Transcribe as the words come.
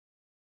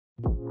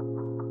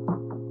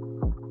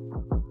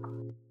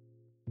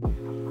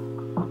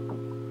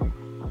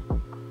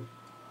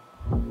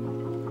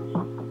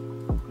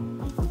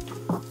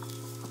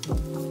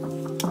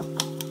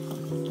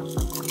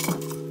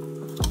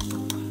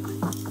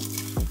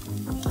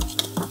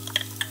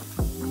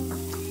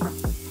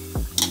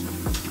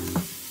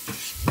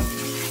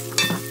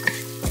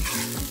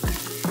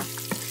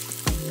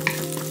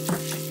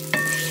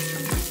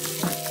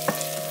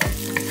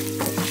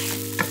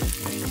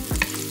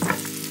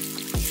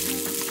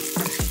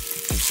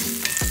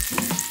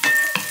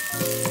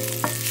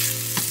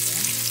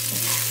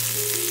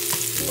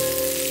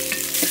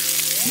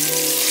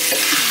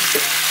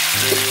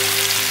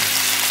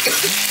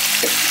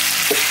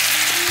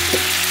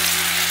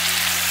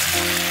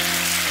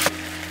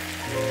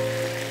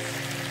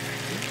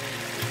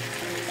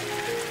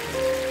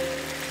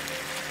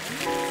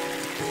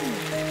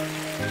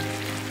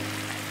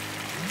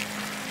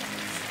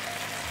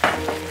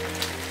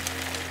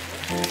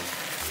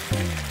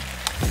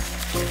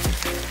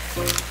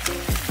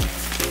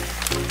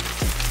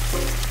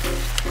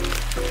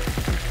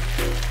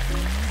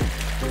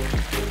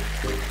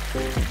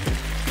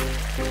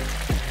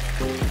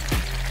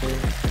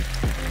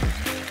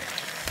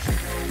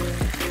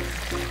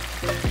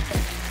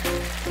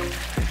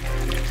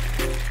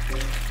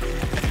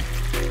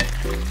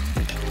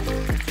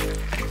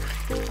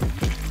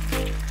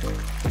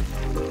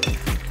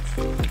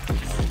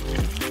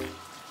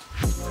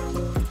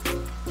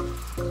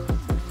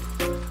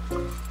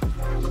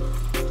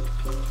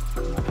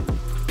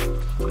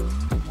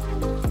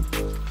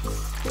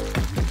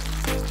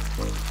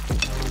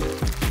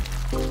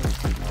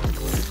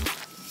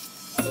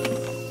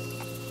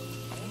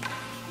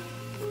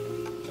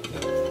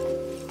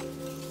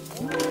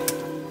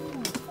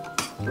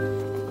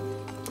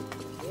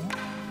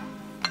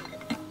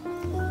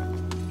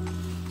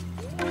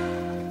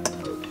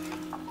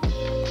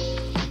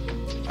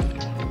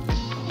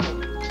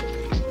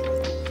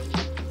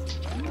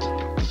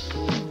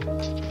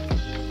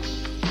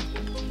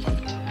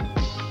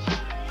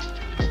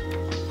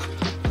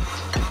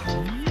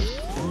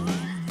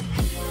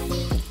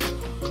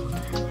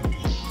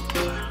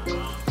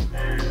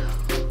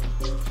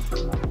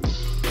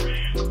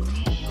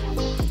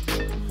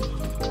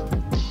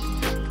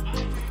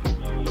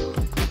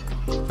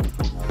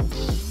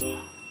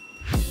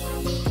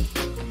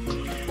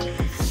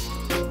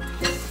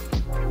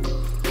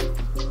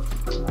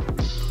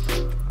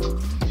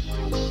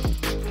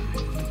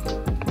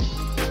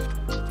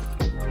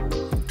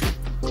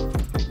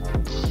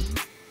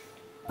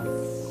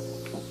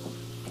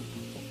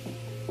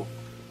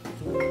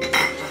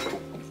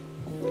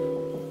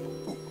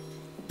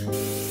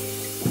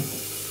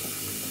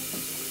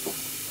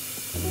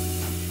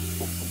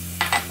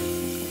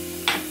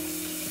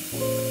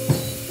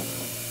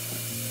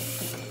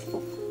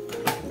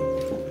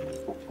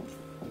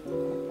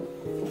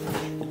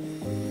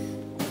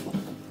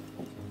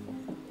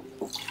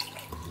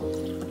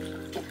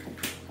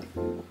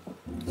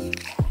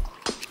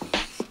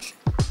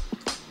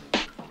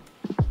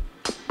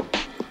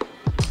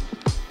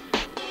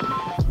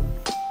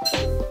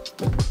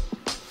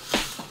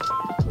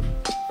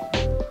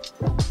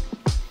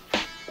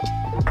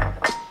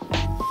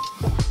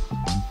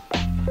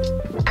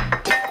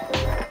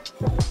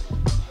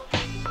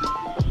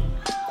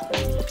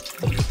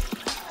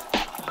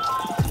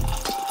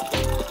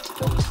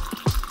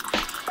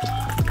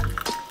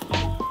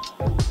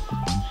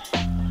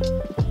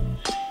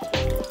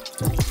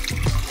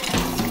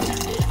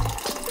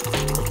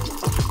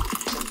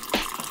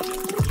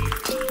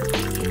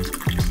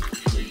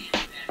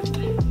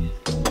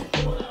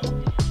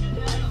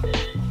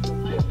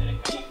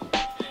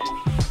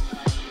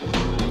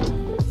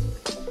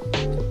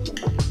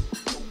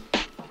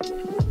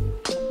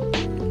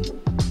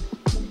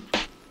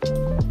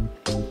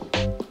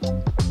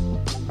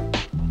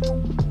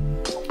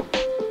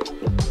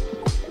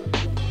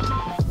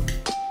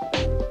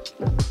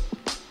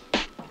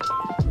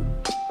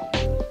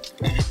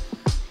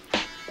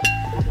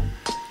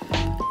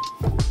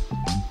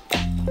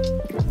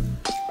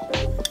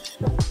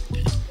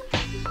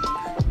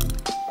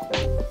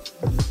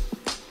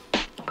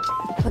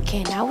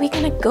Okay, now we're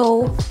gonna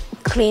go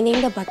cleaning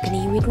the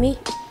balcony with me.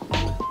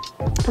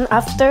 And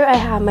after I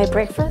have my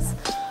breakfast,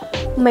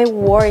 my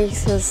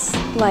worries is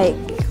like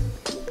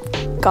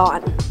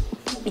gone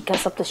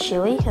because of the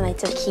chili, and I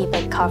just keep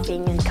like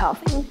coughing and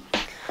coughing.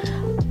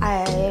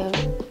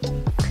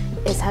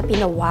 It's have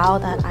been a while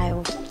that I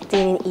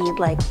didn't eat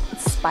like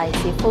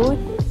spicy food,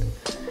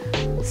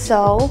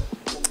 so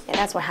yeah,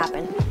 that's what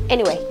happened.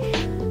 Anyway,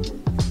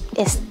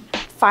 it's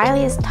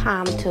finally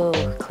time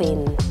to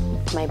clean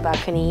my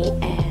balcony,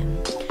 and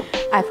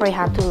I probably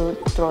have to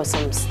throw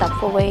some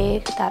stuff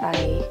away that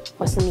I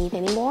wasn't need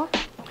anymore.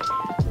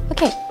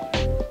 Okay,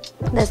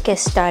 let's get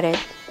started.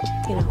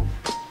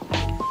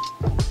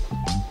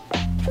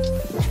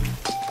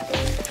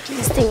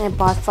 This thing I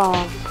bought for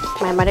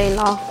my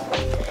mother-in-law,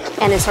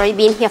 and it's already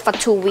been here for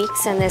 2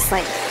 weeks, and it's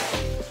like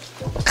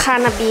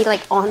kind of be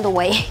like on the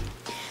way.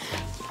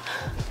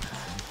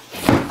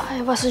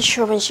 I wasn't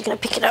sure when she's gonna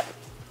pick it up.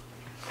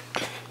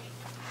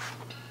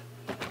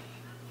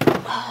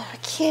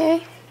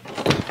 Okay.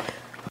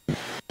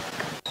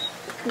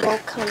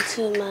 Welcome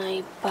to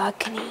my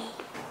balcony.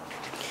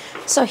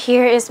 So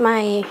here is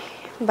my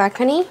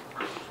balcony,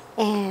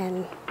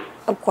 and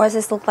of course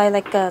this looks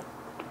like a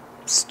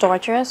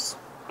storage dress.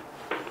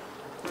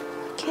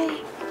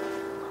 Okay.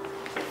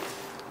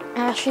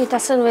 Actually, it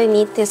doesn't really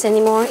need this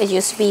anymore. It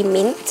used to be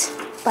mint,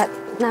 but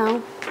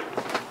now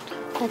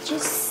let's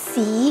just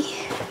see.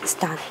 It's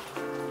done.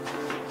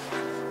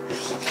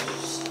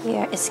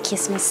 Here is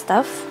Christmas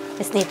stuff.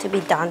 This needs to be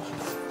done.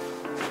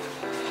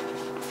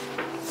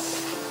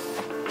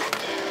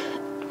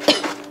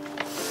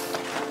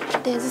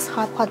 This is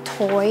hot pot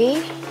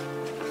toy.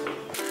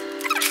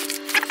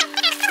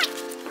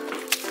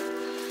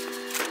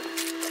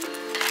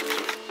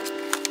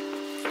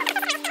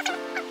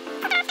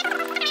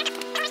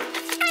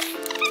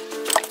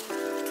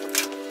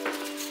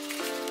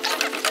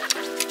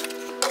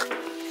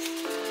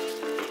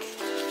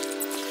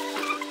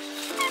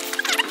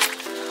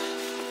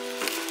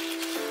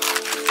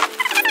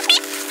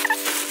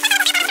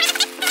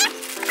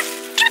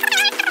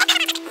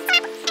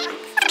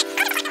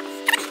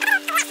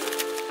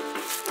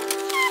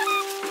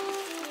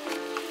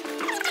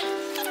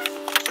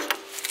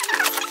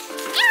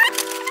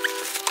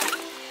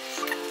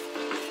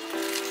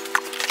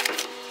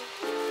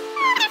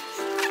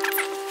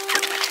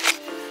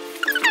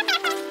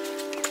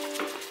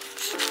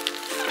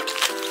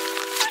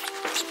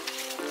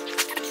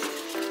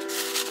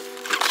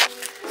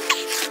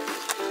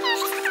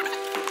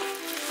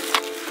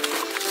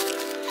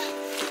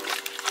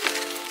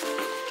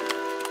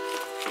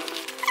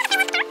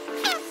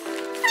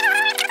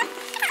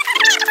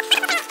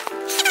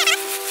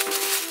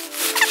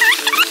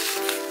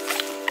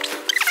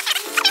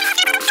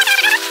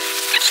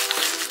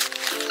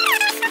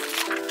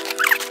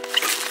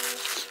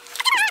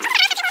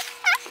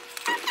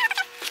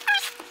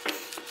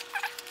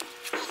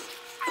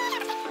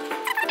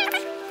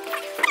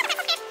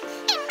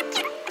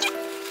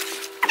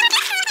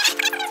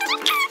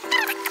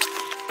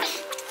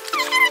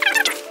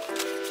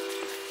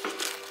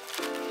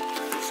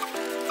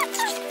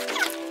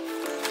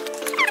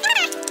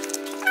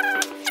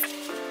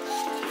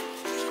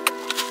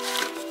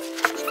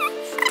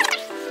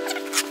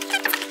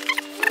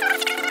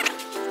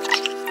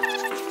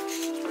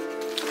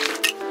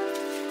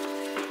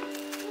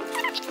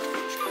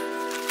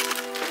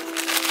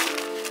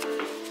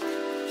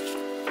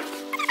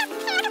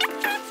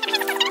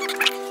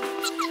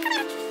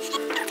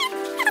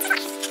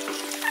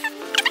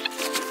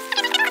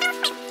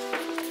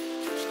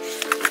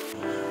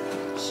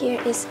 Here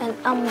is an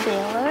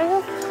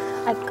umbrella.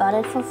 I got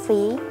it for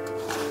free,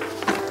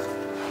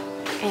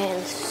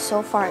 and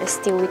so far it's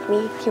still with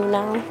me till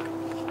now.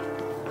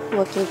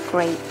 Working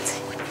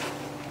great.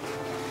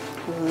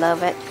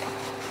 Love it.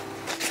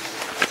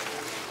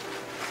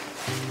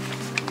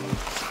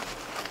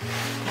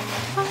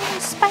 Oh,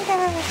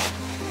 spider!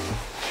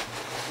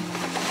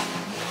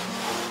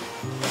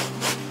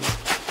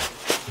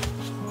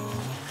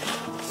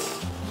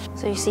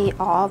 So you see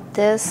all of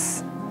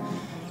this,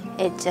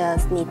 it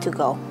just need to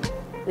go.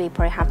 We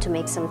probably have to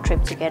make some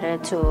trip together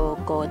to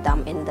go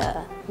dump in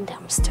the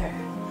dumpster.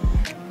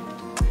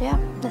 Yeah,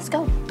 let's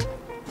go.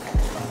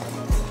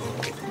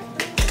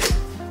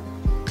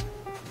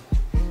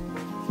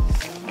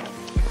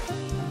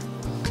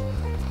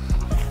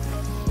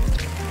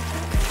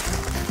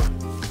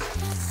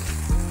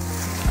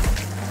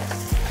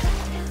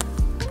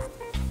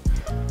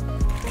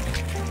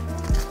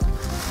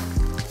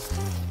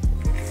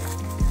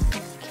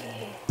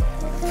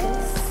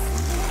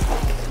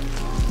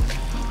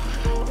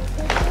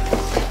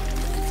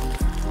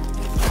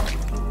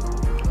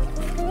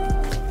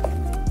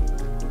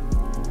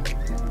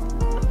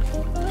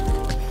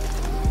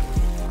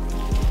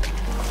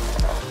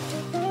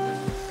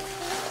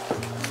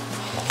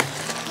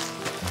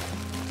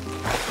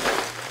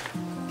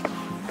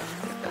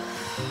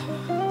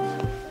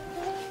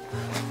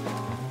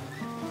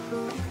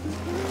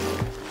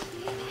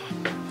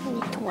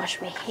 Wash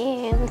my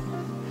hand.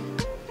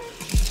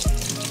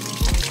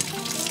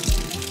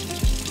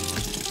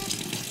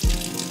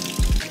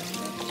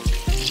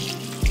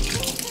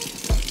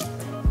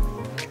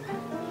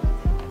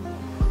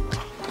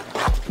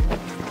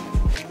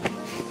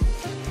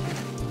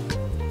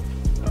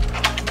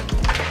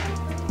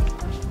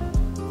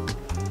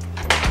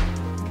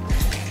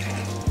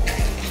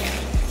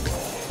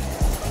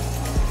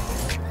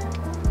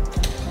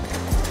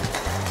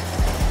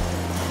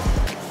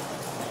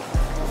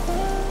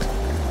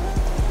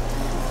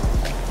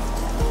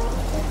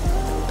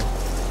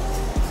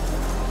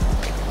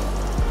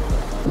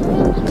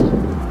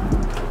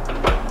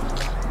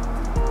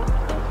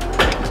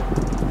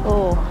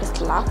 Oh,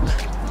 it's locked.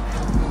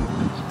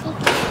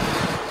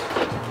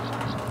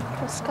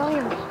 Let's go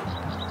here.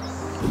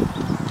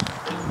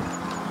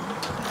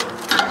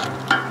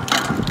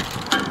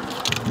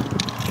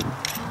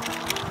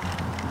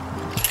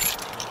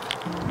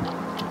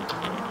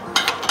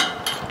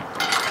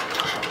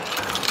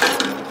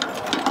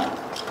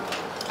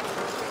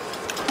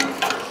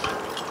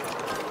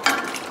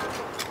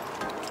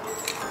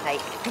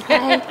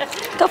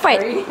 for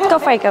it. Go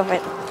for it. Go for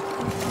it.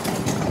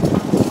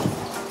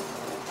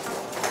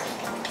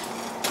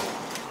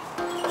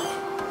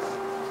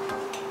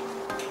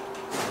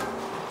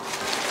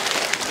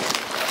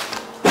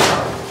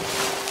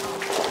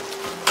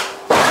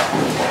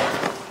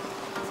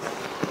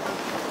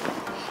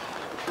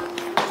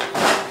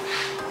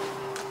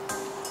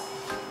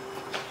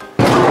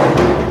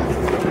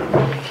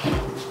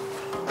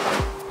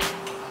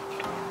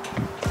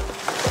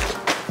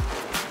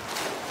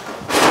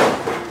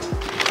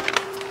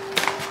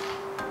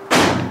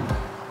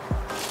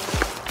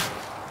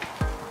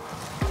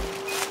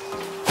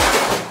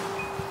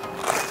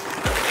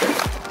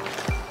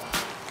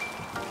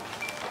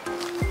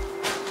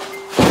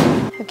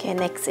 Okay,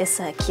 next is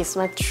a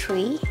Christmas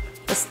tree.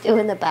 It's still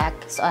in the back,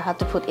 so I have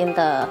to put in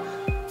the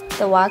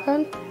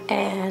wagon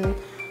and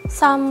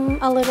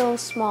a little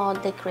small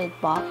decorate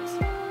box.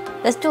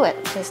 Let's do it.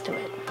 Let's do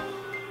it.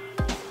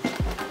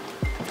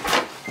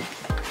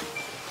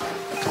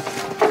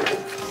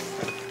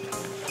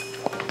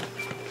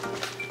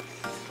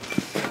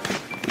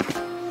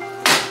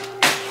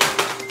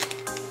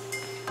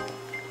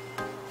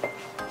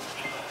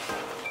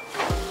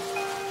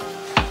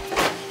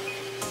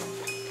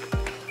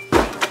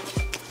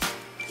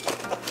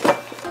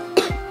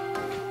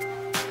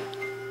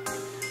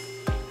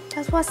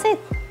 That was it.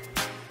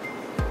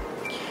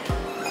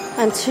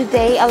 And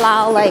today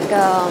allow like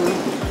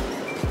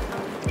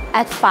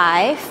at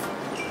 5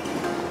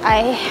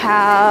 I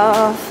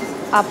have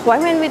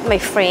appointment with my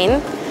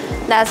friend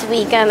that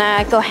we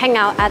gonna go hang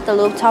out at the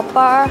rooftop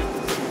bar.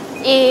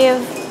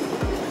 If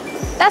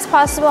that's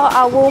possible,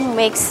 I will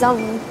make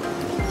some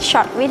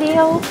short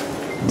video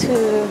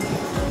to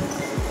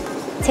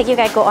take you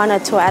guys go on a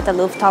tour at the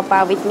rooftop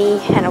bar with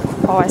me, and of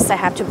course I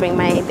have to bring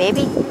my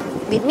baby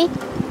with me.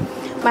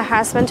 My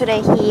husband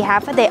today, he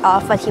have a day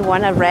off, but he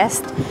wanna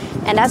rest,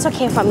 and that's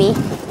okay for me.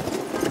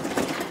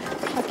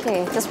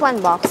 Okay, just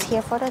one box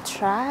here for the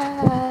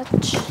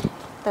trash,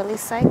 the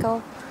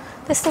recycle.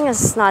 This thing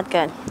is not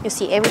good. You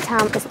see, every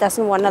time it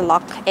doesn't wanna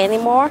lock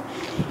anymore.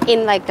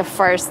 In like the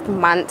first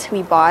month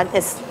we bought,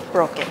 it's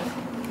broken.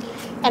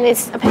 And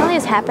apparently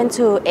it's happened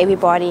to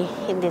everybody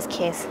in this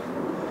case.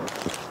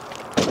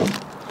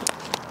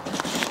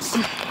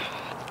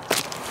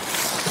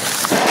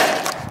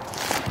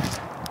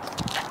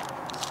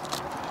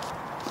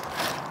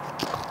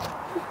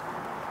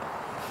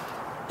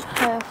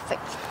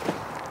 Perfect.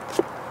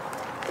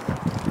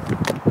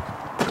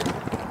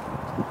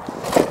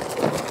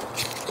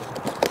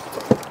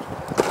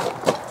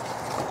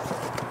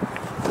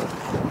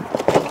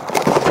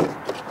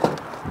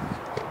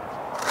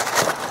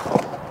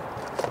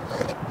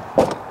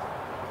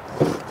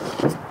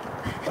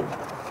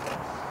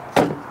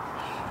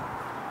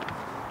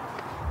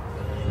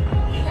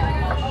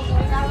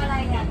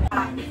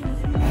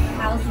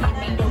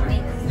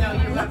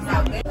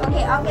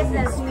 Okay, August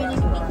is really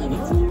bikini.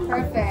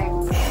 Perfect.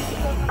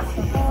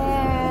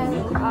 And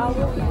I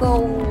will go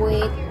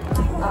with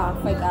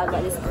forgot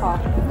what it's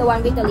called. The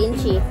one with the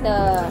lychee, the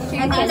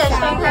Shanghai.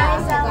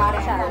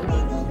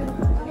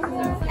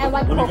 And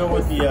one Let me Coke. go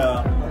with the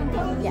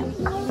Yeah.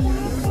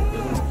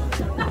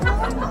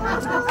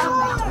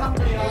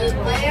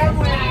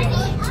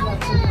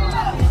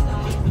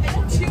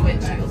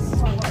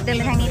 เดินไ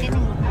ปทางนี้นิดนึ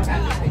ง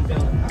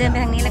เดินไป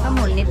ทางนี้แล้วก็ห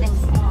มุนนิดนึง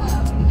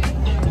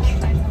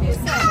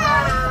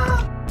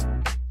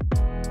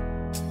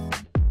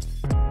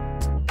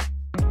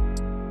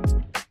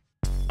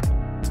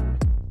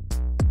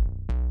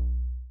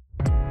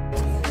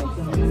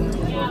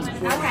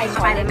เอาถ่าย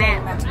ไปเลยแม่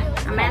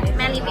เอาแ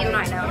ม่รีวิวห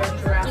น่อยแล้ว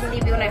กินรี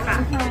วิวหน่อยค่ะ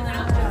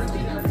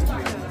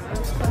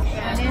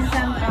And then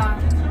some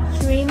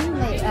shrimp,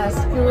 like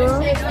skewer,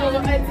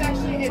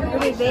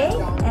 really big.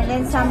 And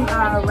then some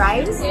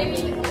rice.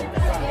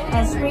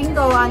 And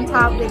sprinkle on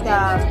top with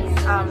the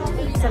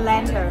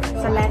cilantro,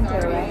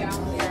 right?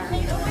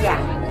 Yeah.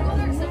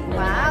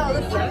 Wow,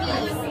 look at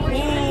me.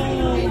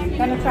 Yay!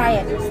 Gonna try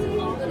it.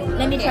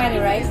 Let me try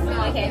the rice.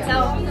 Okay, so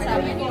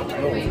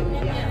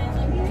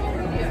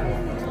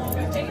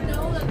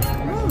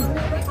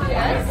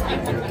yes.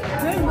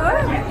 Very good.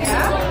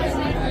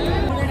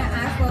 I'm gonna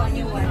ask for a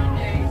new one.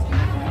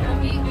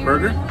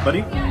 burger,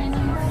 buddy.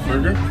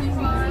 Burger.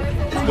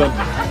 It's good.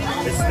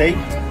 It's steak.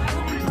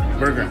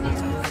 Burger.